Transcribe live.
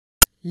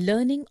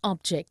Learning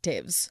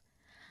Objectives.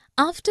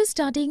 After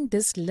studying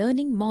this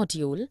learning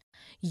module,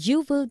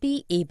 you will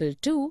be able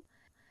to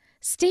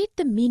state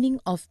the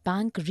meaning of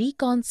bank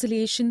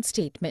reconciliation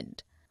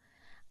statement,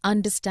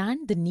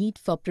 understand the need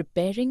for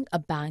preparing a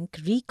bank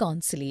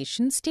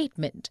reconciliation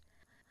statement,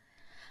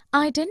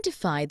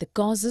 identify the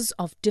causes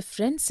of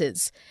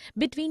differences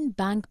between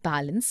bank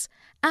balance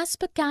as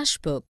per cash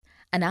book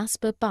and as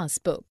per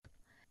passbook,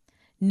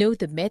 know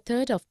the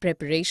method of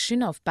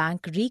preparation of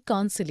bank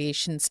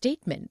reconciliation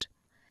statement,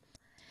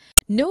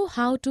 know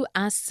how to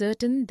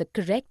ascertain the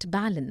correct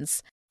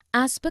balance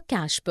as per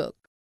cash book.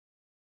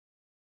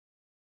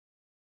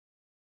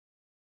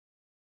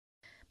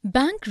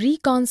 Bank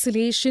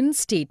reconciliation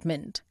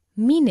statement.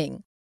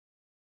 Meaning.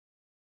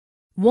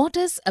 What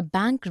is a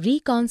bank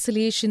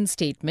reconciliation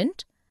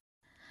statement?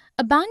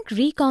 A bank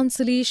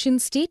reconciliation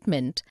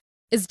statement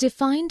is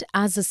defined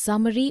as a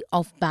summary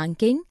of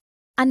banking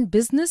and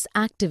business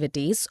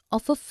activities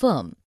of a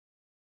firm.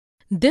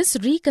 This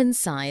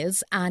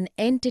reconciles an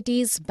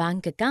entity's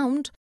bank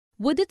account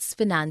with its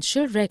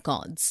financial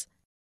records.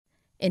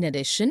 In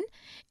addition,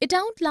 it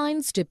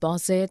outlines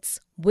deposits,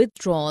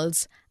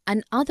 withdrawals,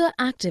 and other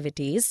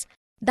activities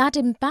that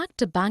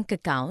impact a bank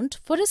account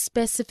for a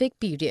specific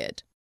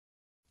period.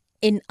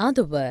 In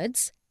other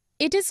words,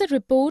 it is a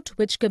report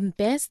which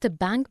compares the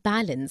bank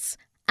balance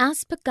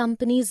as per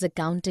company's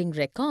accounting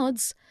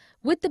records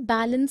with the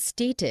balance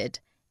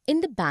stated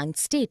in the bank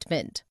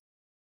statement.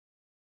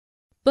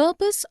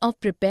 Purpose of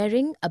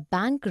preparing a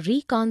bank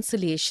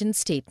reconciliation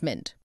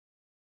statement.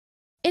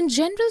 In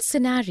general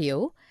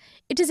scenario,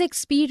 it is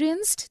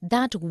experienced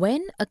that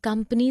when a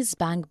company's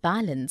bank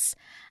balance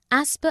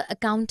as per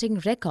accounting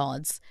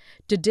records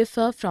to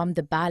differ from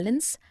the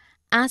balance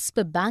as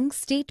per bank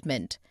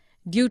statement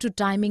due to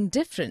timing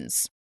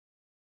difference.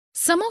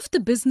 Some of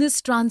the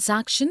business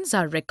transactions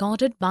are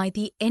recorded by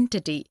the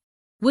entity,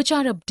 which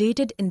are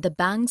updated in the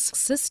bank's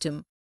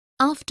system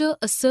after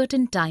a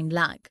certain time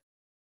lag.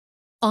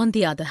 On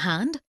the other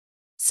hand,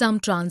 some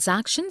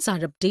transactions are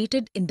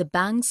updated in the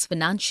bank's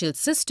financial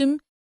system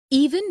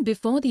even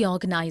before the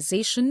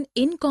organization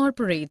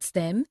incorporates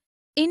them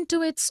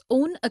into its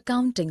own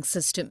accounting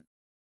system.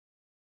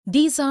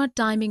 These are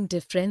timing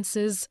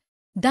differences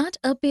that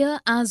appear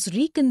as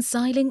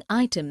reconciling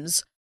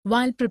items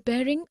while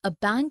preparing a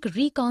bank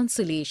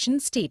reconciliation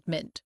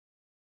statement.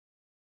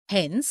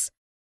 Hence,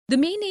 the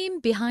main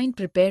aim behind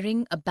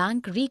preparing a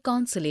bank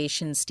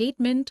reconciliation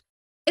statement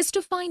is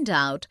to find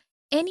out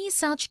any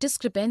such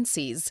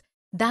discrepancies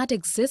that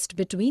exist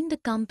between the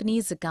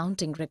company's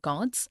accounting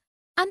records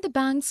and the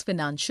bank's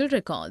financial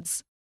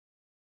records.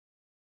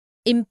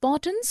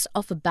 Importance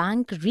of a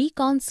bank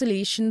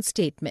reconciliation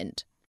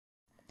statement.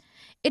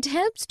 It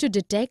helps to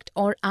detect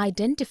or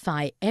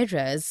identify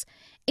errors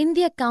in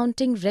the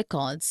accounting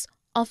records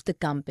of the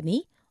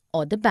company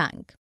or the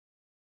bank.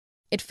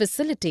 It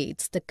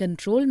facilitates the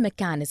control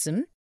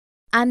mechanism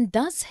and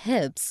thus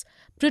helps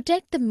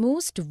protect the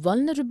most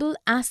vulnerable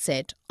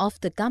asset of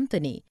the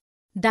company,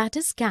 that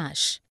is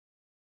cash.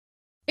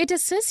 It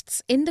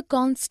assists in the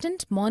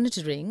constant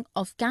monitoring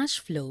of cash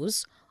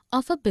flows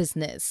of a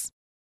business.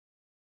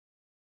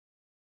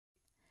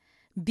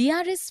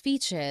 BRS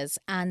features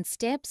and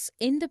steps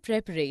in the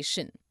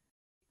preparation.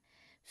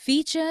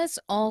 Features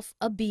of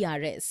a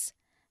BRS,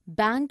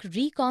 Bank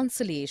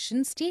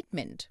Reconciliation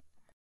Statement.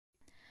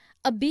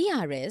 A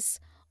BRS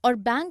or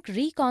Bank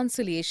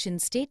Reconciliation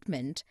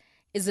Statement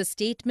is a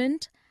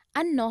statement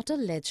and not a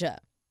ledger.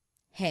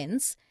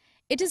 Hence,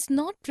 it is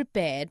not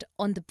prepared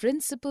on the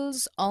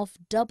principles of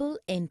double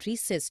entry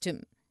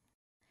system.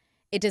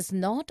 It is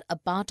not a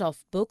part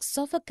of books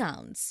of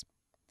accounts.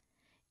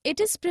 It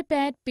is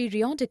prepared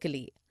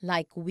periodically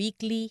like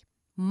weekly,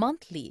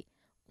 monthly,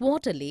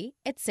 quarterly,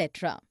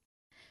 etc.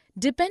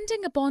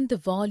 depending upon the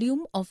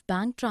volume of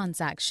bank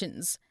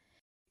transactions.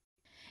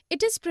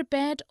 It is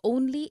prepared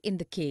only in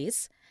the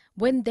case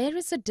when there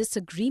is a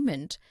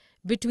disagreement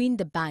between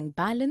the bank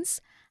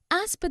balance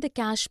as per the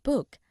cash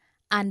book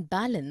and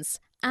balance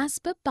as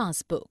per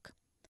passbook.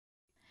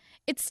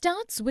 It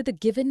starts with a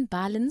given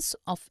balance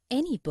of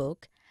any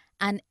book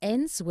and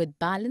ends with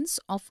balance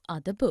of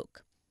other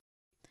book.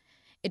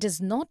 It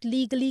is not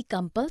legally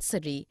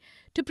compulsory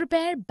to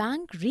prepare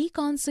bank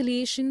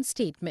reconciliation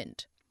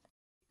statement.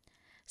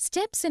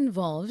 Steps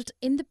involved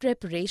in the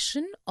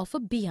preparation of a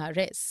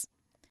BRS.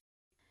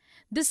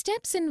 The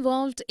steps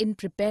involved in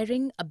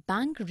preparing a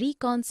bank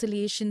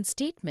reconciliation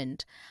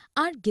statement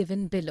are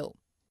given below.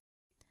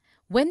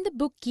 When the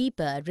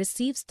bookkeeper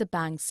receives the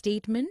bank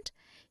statement,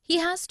 he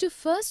has to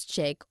first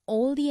check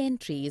all the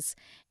entries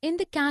in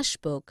the cash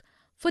book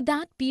for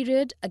that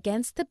period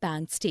against the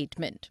bank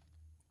statement.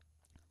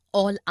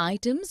 All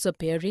items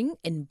appearing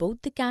in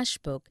both the cash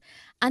book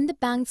and the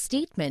bank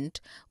statement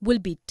will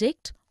be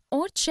ticked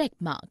or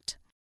check-marked.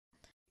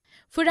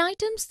 For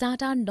items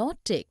that are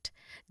not ticked,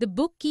 the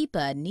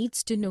bookkeeper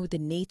needs to know the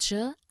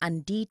nature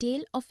and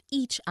detail of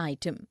each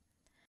item.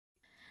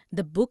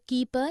 The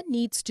bookkeeper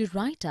needs to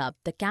write up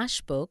the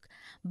cash book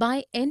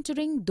by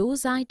entering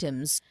those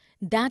items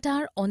that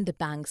are on the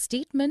bank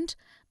statement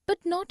but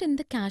not in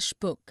the cash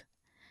book.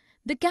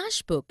 The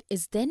cash book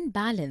is then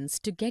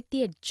balanced to get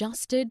the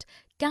adjusted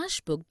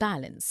cash book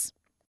balance.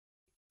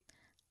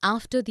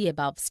 After the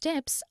above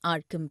steps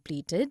are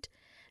completed,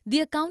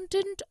 the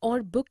accountant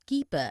or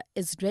bookkeeper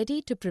is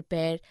ready to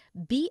prepare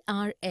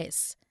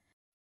BRS.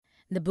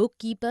 The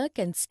bookkeeper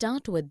can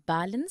start with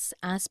balance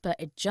as per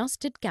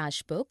adjusted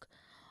cash book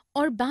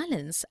or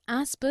balance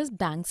as per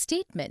bank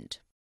statement.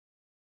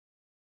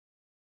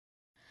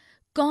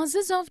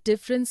 Causes of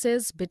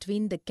differences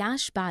between the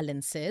cash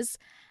balances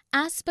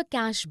as per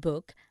cash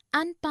book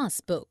and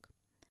passbook.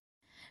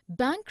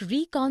 Bank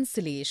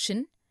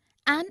reconciliation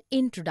and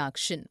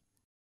introduction.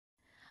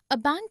 A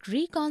bank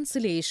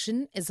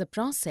reconciliation is a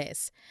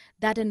process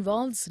that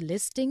involves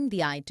listing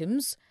the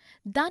items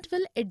that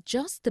will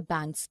adjust the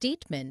bank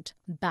statement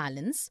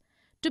balance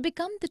to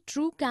become the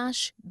true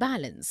cash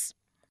balance.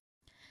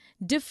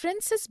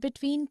 Differences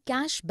between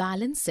cash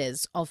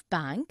balances of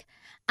bank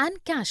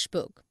and cash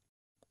book.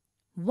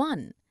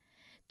 1.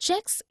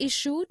 Checks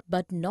issued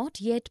but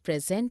not yet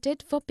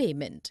presented for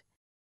payment.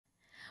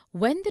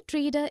 When the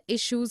trader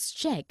issues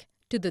check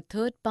to the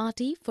third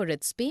party for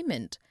its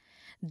payment,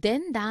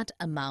 then that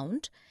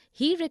amount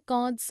he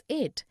records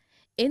it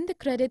in the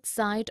credit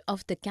side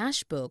of the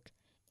cash book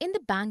in the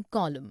bank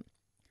column.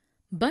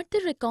 But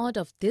the record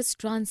of this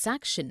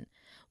transaction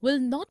will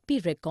not be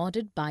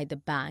recorded by the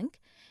bank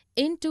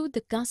into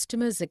the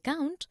customer's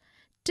account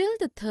till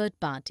the third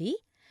party,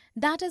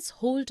 that is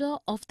holder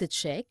of the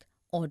check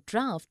or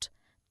draft,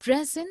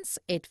 presents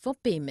it for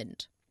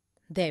payment.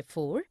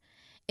 Therefore,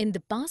 in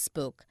the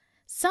passbook,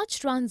 such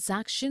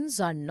transactions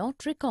are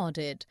not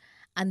recorded,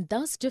 and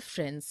thus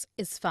difference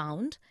is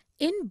found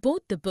in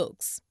both the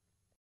books.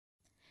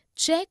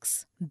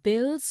 Checks,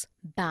 bills,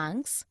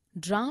 banks,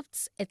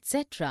 drafts,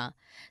 etc.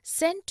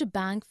 sent to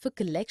bank for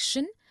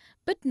collection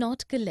but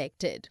not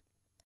collected.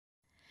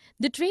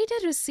 The trader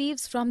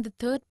receives from the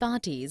third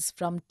parties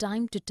from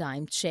time to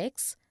time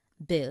checks,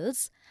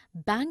 bills,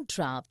 bank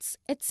drafts,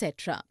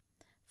 etc.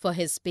 for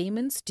his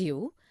payments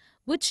due,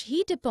 which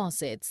he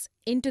deposits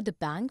into the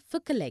bank for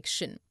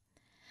collection.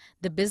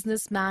 The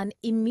businessman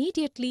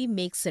immediately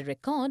makes a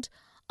record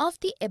of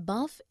the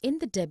above in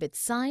the debit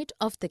side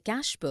of the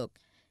cash book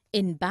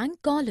in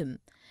bank column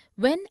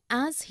when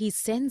as he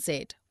sends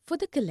it for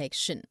the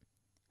collection.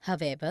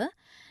 However,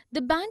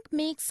 the bank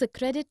makes a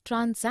credit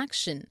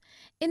transaction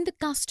in the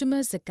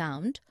customer's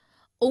account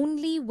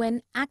only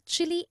when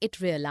actually it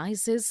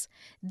realizes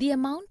the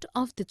amount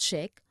of the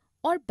check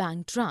or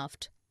bank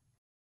draft.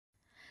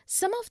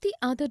 Some of the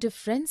other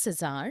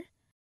differences are: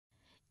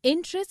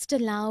 interest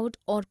allowed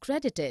or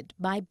credited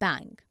by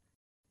bank,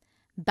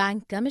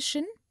 bank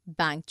commission,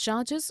 bank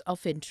charges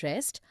of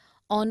interest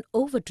on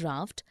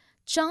overdraft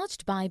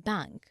charged by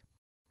bank,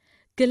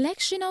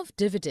 collection of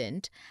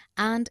dividend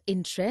and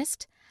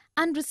interest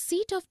and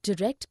receipt of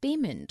direct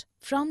payment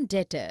from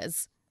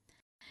debtors,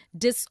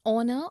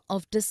 dishonor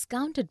of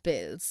discounted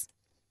bills.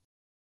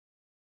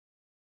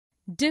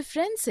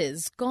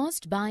 Differences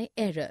caused by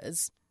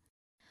errors.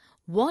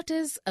 What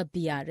is a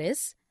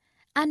BRS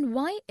and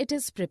why it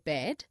is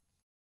prepared?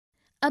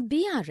 A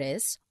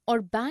BRS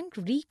or Bank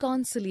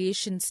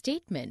Reconciliation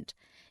Statement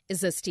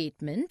is a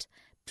statement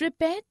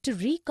prepared to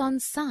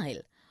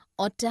reconcile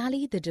or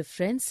tally the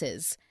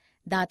differences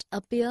that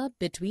appear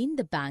between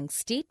the bank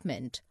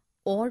statement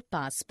or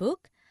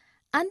passbook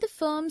and the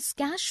firm's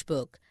cash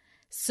book,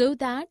 so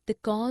that the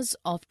cause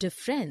of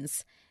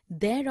difference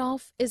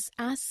thereof is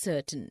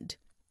ascertained.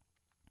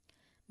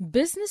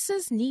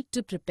 Businesses need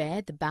to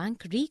prepare the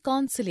bank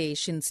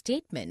reconciliation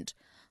statement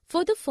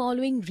for the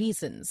following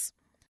reasons: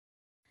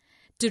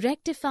 to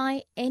rectify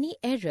any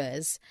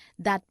errors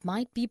that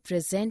might be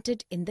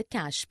presented in the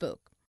cash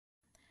book,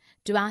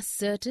 to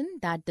ascertain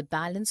that the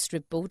balance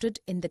reported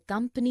in the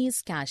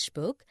company's cash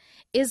book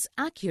is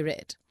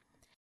accurate.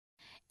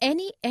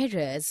 Any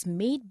errors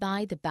made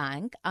by the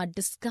bank are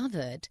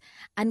discovered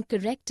and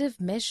corrective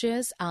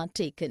measures are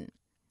taken.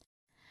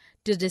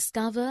 To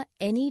discover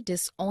any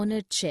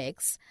dishonored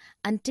checks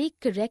and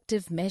take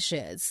corrective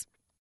measures.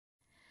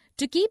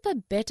 To keep a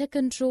better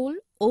control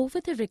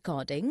over the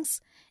recordings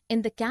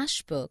in the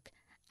cash book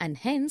and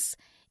hence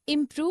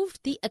improve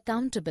the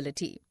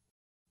accountability.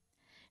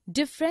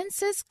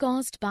 Differences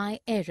caused by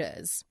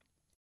errors.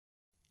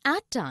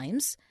 At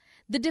times,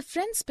 the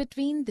difference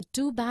between the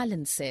two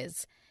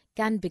balances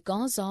can be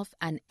because of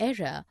an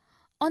error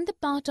on the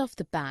part of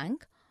the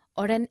bank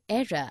or an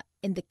error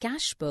in the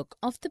cash book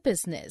of the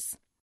business.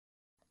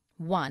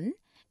 1.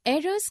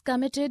 Errors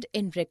committed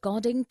in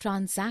recording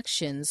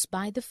transactions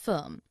by the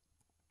firm.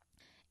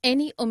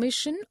 Any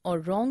omission or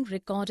wrong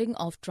recording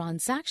of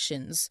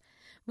transactions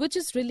which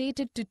is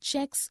related to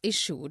checks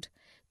issued,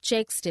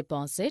 checks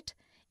deposit,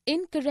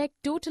 incorrect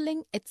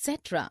totaling,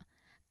 etc.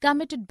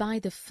 committed by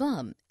the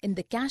firm in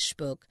the cash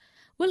book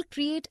will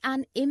create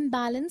an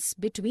imbalance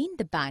between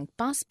the bank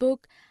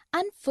passbook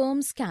and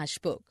firm's cash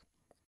book.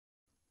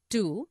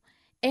 2.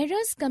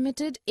 Errors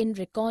committed in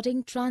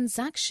recording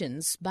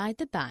transactions by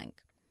the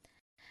bank.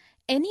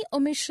 Any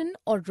omission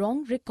or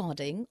wrong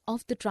recording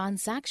of the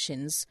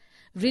transactions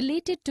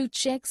related to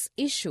checks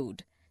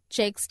issued,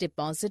 checks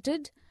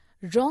deposited,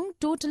 wrong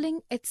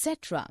totaling,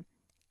 etc.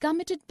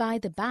 committed by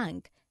the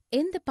bank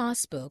in the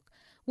passbook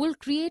will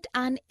create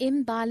an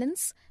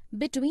imbalance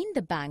between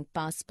the bank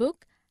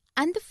passbook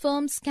and the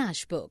firm's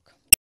cash book.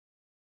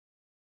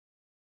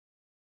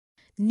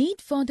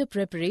 Need for the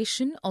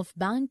preparation of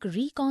bank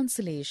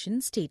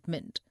reconciliation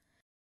statement.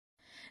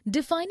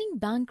 Defining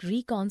bank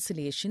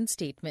reconciliation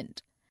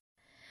statement.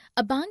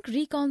 A bank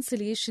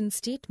reconciliation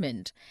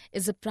statement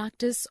is a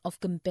practice of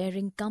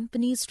comparing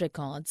companies'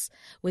 records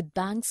with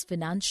banks'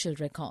 financial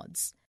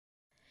records.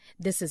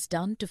 This is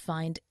done to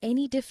find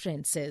any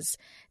differences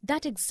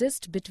that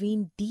exist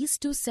between these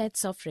two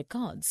sets of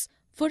records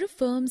for a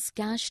firm's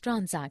cash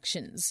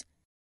transactions.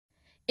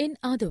 In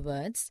other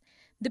words,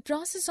 the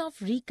process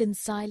of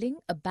reconciling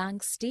a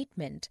bank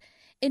statement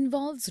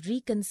involves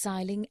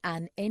reconciling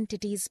an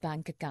entity's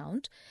bank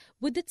account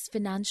with its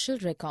financial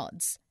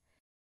records.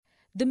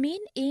 The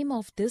main aim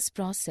of this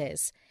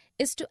process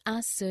is to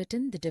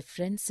ascertain the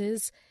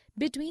differences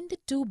between the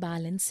two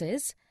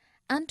balances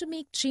and to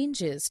make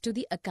changes to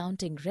the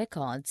accounting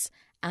records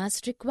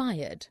as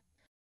required.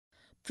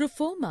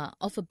 Proforma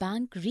of a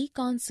bank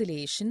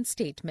reconciliation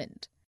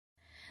statement.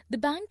 The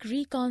bank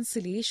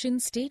reconciliation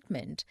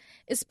statement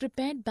is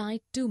prepared by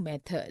two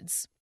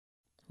methods.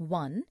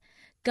 1.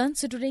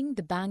 Considering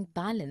the bank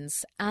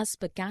balance as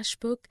per cash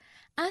book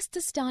as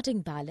the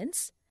starting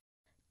balance.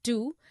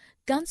 2.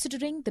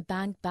 Considering the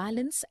bank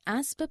balance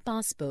as per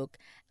passbook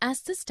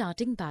as the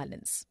starting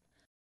balance.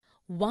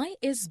 Why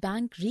is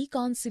bank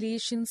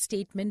reconciliation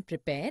statement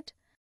prepared?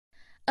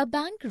 A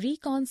bank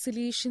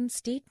reconciliation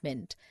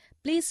statement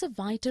plays a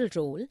vital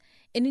role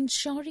in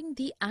ensuring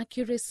the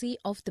accuracy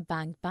of the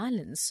bank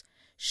balance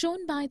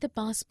shown by the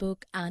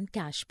passbook and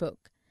cash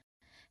book,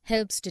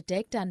 helps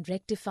detect and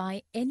rectify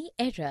any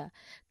error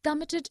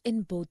committed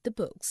in both the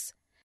books,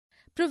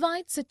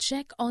 provides a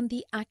check on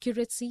the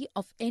accuracy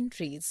of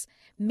entries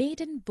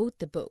made in both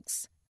the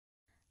books,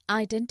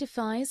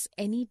 identifies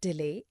any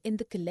delay in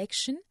the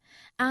collection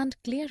and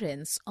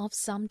clearance of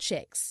some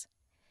checks,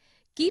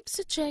 keeps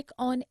a check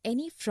on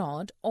any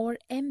fraud or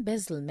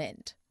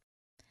embezzlement,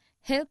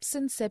 helps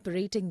in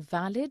separating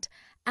valid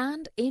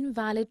and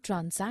invalid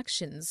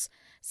transactions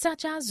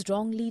such as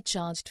wrongly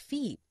charged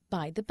fee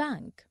by the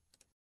bank.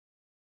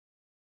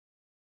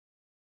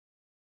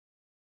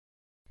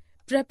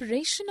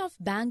 Preparation of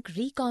bank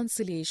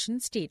reconciliation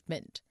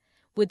statement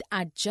with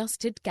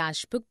adjusted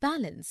cash book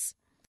balance.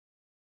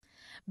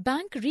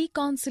 Bank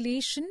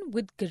reconciliation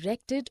with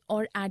corrected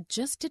or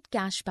adjusted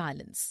cash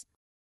balance.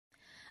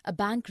 A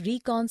bank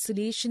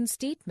reconciliation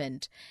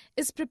statement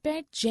is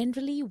prepared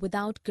generally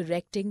without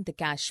correcting the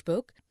cash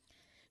book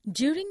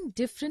during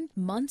different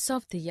months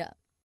of the year.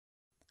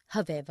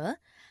 However,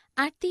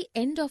 at the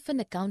end of an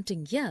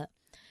accounting year,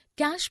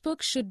 cash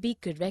book should be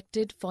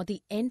corrected for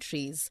the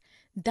entries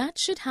that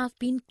should have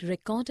been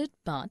recorded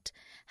but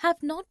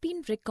have not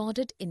been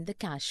recorded in the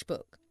cash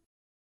book.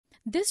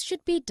 This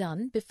should be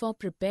done before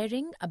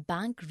preparing a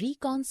bank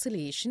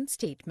reconciliation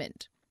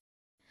statement.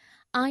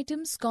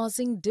 Items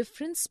causing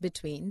difference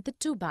between the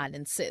two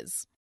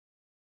balances.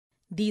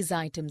 These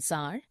items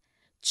are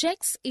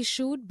checks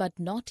issued but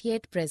not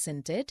yet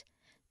presented,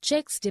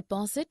 checks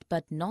deposited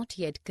but not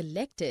yet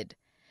collected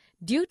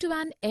due to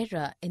an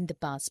error in the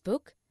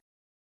passbook,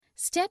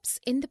 steps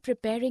in the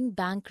preparing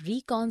bank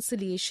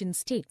reconciliation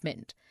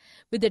statement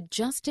with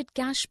adjusted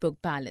cash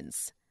book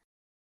balance.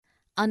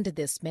 Under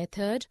this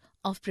method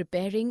of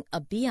preparing a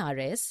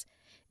BRS,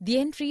 the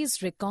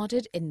entries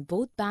recorded in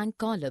both bank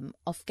column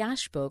of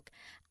cash book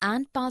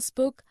and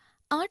passbook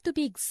are to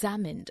be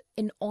examined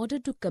in order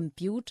to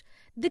compute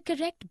the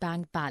correct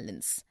bank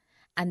balance,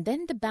 and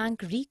then the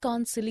bank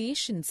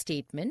reconciliation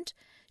statement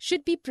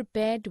should be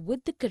prepared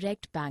with the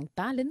correct bank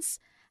balance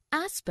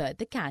as per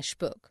the cash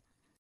book.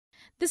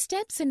 The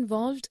steps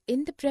involved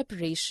in the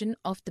preparation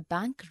of the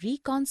bank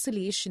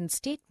reconciliation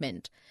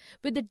statement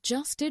with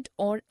adjusted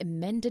or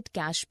amended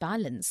cash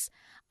balance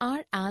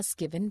are as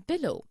given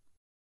below.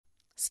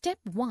 Step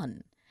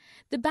 1.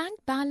 The bank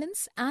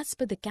balance as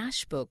per the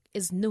cash book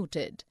is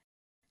noted.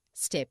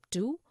 Step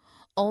 2.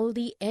 All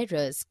the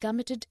errors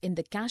committed in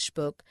the cash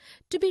book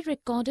to be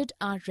recorded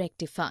are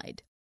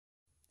rectified.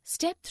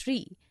 Step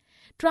 3.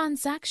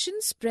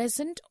 Transactions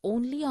present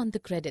only on the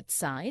credit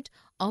side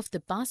of the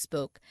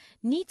passbook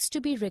needs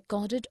to be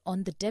recorded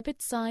on the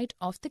debit side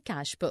of the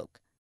cash book.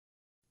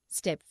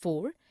 Step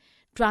 4.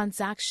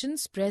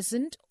 Transactions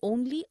present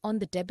only on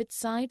the debit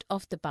side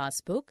of the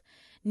passbook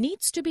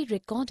needs to be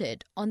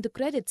recorded on the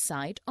credit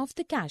side of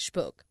the cash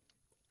book.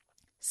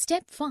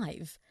 Step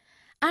 5.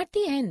 At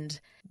the end,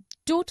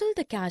 total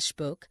the cash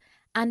book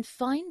and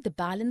find the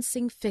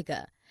balancing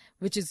figure,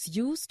 which is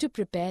used to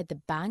prepare the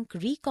bank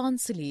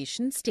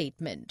reconciliation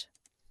statement.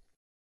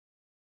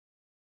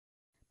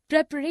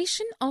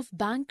 Preparation of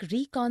bank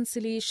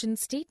reconciliation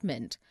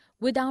statement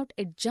without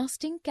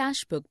adjusting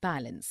cash book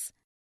balance.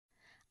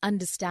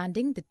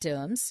 Understanding the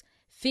terms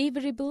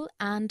favorable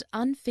and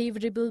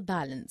unfavorable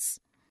balance.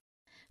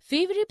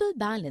 Favorable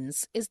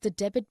balance is the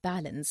debit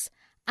balance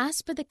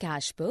as per the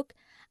cash book,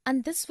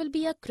 and this will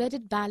be a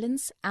credit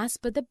balance as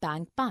per the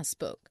bank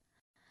passbook.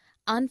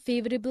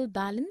 Unfavorable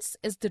balance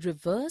is the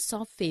reverse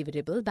of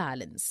favorable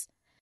balance.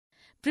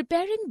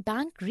 Preparing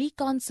bank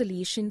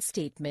reconciliation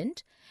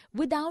statement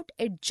without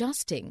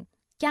adjusting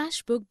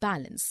cash book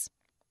balance.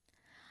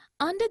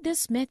 Under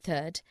this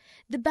method,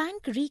 the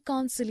bank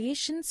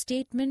reconciliation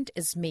statement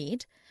is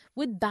made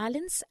with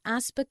balance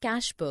as per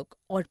cash book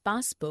or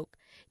passbook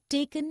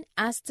taken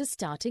as the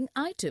starting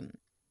item.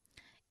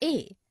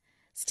 A.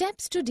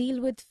 Steps to deal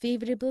with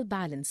favorable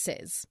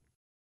balances.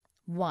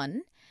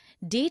 1.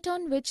 Date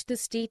on which the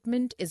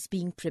statement is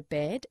being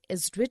prepared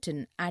is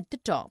written at the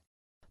top.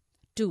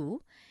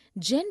 2.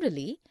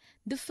 Generally,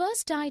 the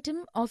first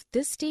item of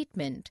this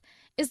statement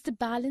is the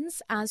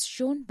balance as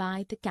shown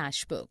by the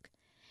cash book.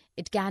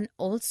 It can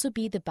also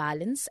be the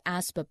balance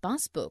as per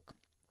passbook.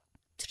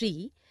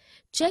 3.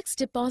 Checks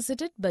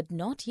deposited but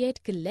not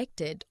yet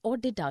collected or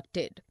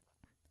deducted.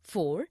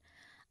 4.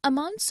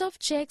 Amounts of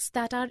checks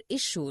that are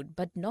issued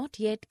but not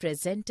yet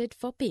presented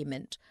for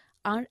payment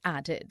are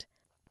added.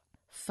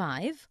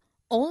 5.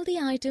 All the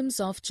items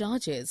of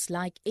charges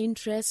like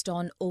interest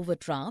on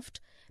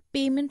overdraft,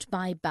 payment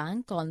by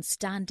bank on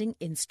standing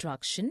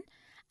instruction,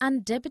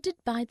 and debited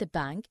by the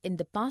bank in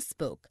the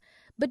passbook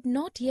but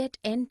not yet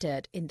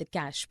entered in the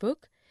cash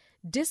book,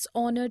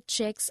 dishonored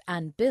checks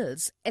and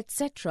bills,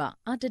 etc.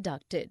 are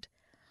deducted.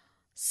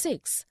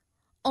 6.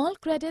 All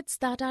credits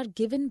that are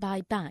given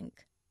by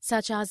bank,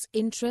 such as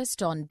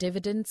interest on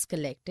dividends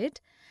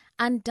collected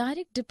and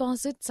direct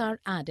deposits are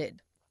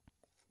added.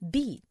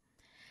 B.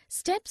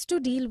 Steps to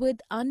deal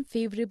with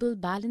unfavorable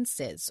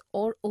balances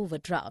or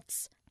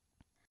overdrafts.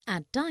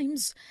 At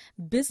times,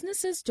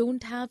 businesses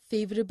don't have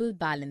favorable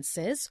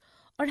balances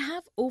or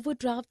have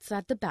overdrafts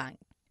at the bank.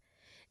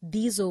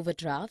 These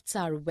overdrafts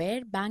are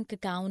where bank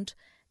account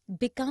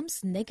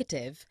becomes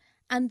negative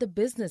and the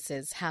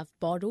businesses have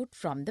borrowed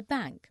from the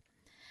bank.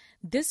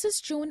 This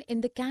is shown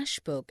in the cash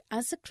book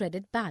as a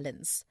credit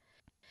balance.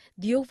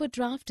 The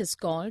overdraft is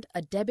called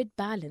a debit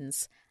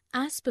balance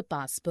as per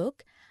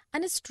passbook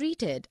and is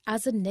treated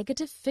as a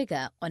negative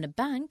figure on a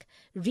bank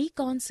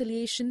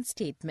reconciliation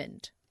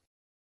statement.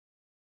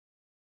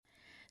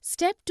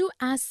 Step 2.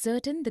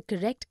 Ascertain the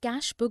correct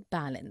cash book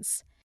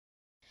balance.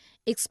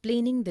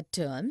 Explaining the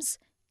terms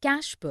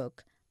cash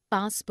book,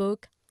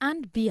 passbook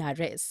and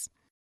BRS.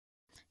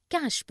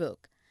 Cash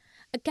book.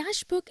 A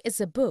cash book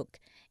is a book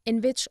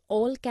in which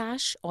all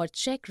cash or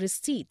check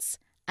receipts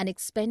and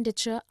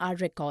expenditure are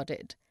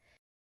recorded.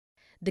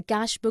 The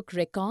cash book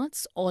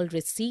records all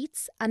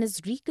receipts and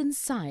is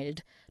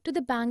reconciled to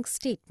the bank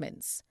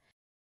statements.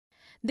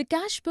 The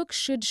cash book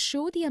should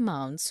show the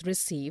amounts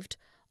received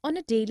on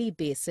a daily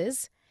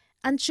basis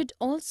and should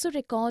also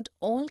record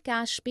all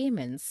cash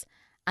payments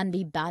and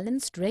be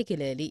balanced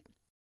regularly.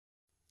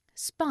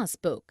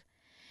 Passbook.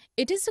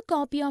 It is a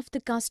copy of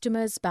the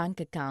customer's bank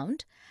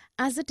account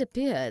as it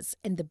appears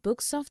in the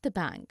books of the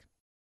bank.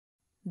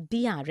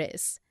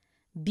 BRS.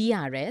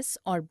 BRS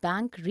or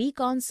Bank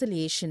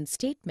Reconciliation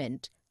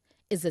Statement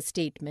is a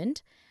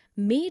statement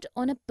made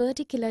on a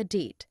particular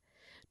date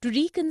to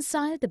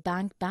reconcile the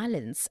bank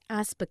balance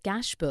as per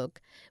cash book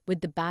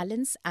with the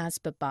balance as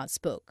per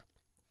passbook.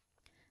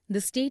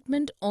 The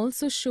statement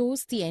also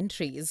shows the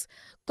entries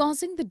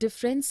causing the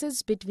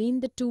differences between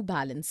the two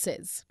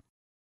balances.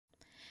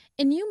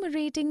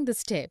 Enumerating the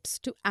steps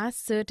to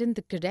ascertain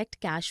the correct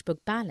cash book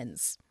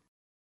balance.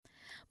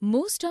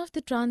 Most of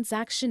the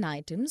transaction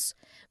items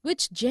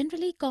which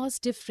generally cause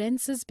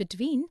differences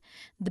between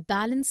the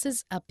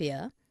balances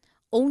appear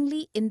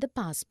only in the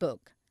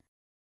passbook.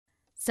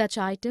 Such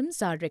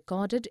items are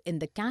recorded in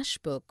the cash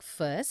book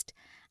first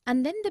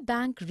and then the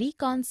bank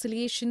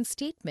reconciliation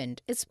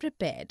statement is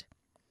prepared.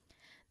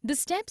 The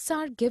steps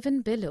are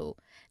given below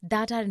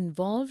that are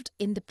involved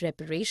in the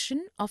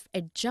preparation of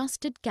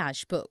adjusted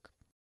cash book.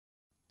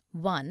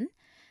 1.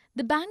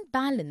 The bank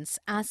balance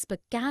as per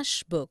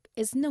cash book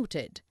is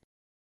noted.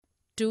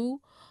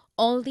 2.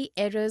 All the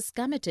errors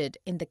committed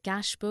in the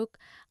cash book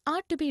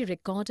are to be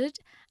recorded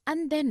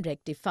and then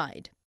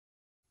rectified.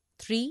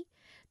 3.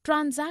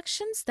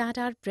 Transactions that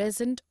are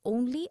present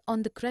only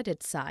on the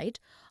credit side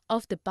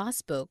of the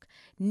passbook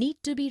need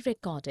to be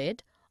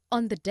recorded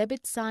on the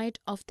debit side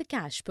of the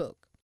cash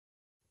book.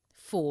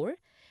 4.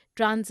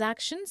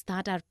 Transactions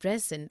that are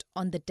present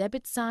on the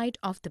debit side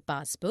of the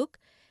passbook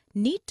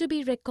need to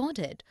be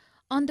recorded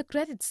on the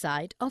credit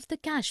side of the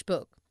cash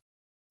book.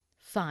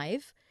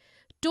 5.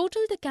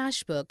 Total the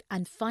cash book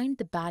and find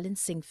the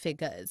balancing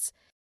figures.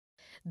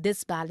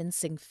 This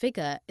balancing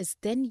figure is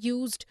then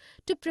used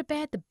to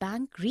prepare the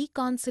bank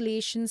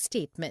reconciliation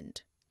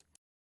statement.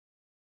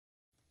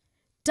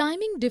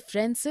 Timing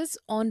differences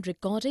on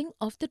recording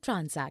of the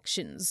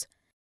transactions.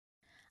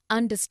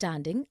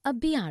 Understanding a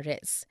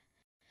BRS.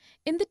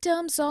 In the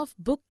terms of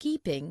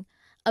bookkeeping,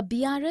 a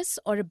BRS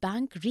or a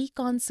bank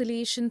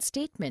reconciliation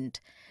statement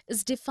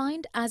is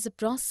defined as a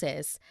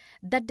process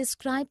that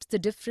describes the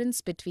difference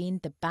between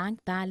the bank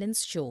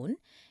balance shown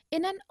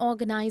in an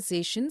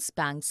organization's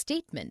bank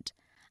statement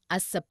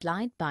as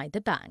supplied by the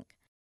bank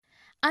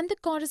and the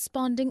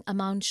corresponding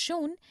amount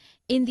shown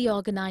in the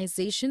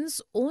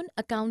organization's own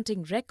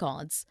accounting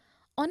records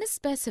on a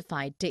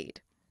specified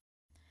date.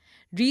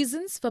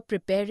 Reasons for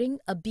preparing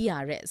a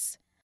BRS.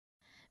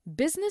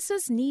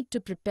 Businesses need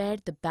to prepare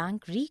the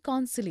bank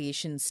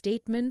reconciliation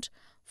statement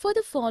for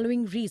the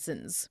following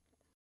reasons: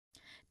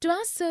 to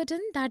ascertain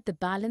that the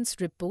balance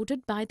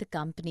reported by the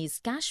company's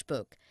cash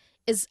book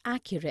is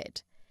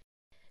accurate,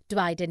 to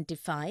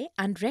identify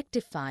and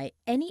rectify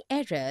any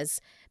errors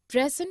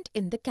present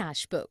in the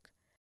cash book,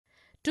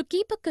 to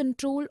keep a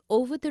control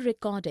over the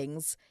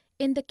recordings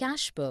in the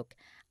cash book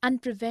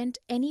and prevent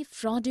any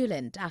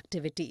fraudulent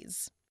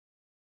activities.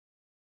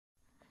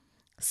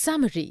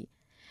 Summary.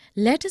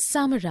 Let us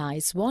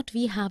summarize what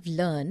we have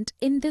learned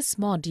in this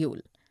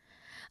module.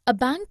 A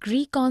bank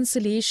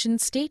reconciliation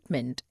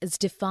statement is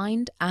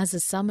defined as a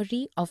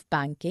summary of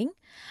banking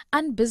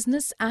and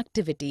business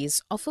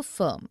activities of a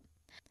firm.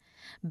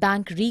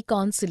 Bank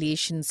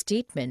reconciliation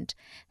statement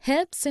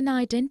helps in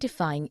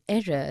identifying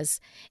errors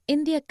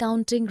in the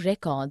accounting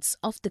records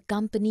of the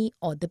company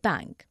or the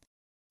bank.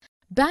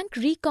 Bank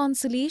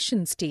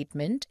reconciliation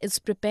statement is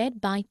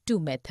prepared by two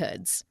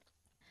methods: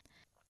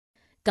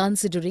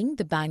 considering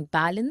the bank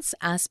balance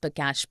as per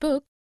cash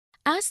book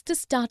as the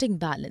starting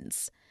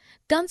balance,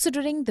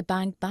 considering the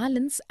bank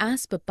balance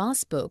as per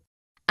passbook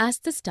as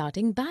the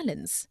starting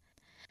balance.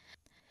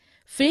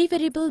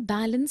 Favorable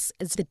balance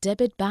is the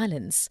debit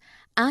balance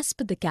as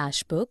per the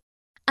cash book,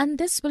 and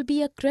this will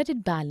be a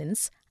credit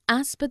balance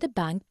as per the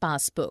bank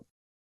passbook.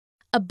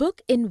 A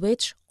book in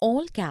which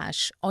all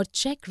cash or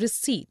check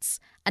receipts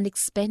and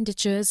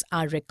expenditures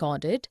are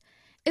recorded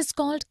is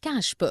called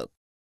cash book.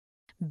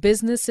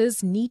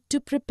 Businesses need to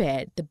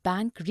prepare the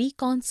bank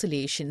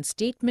reconciliation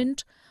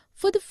statement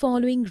for the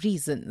following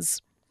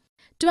reasons: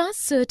 to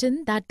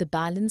ascertain that the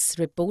balance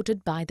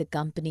reported by the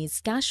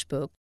company's cash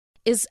book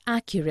is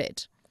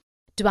accurate,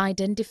 to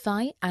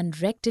identify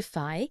and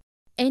rectify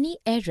any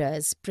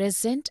errors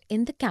present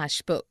in the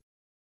cash book,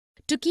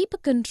 to keep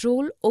a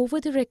control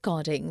over the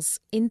recordings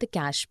in the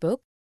cash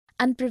book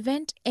and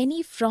prevent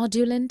any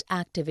fraudulent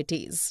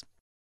activities.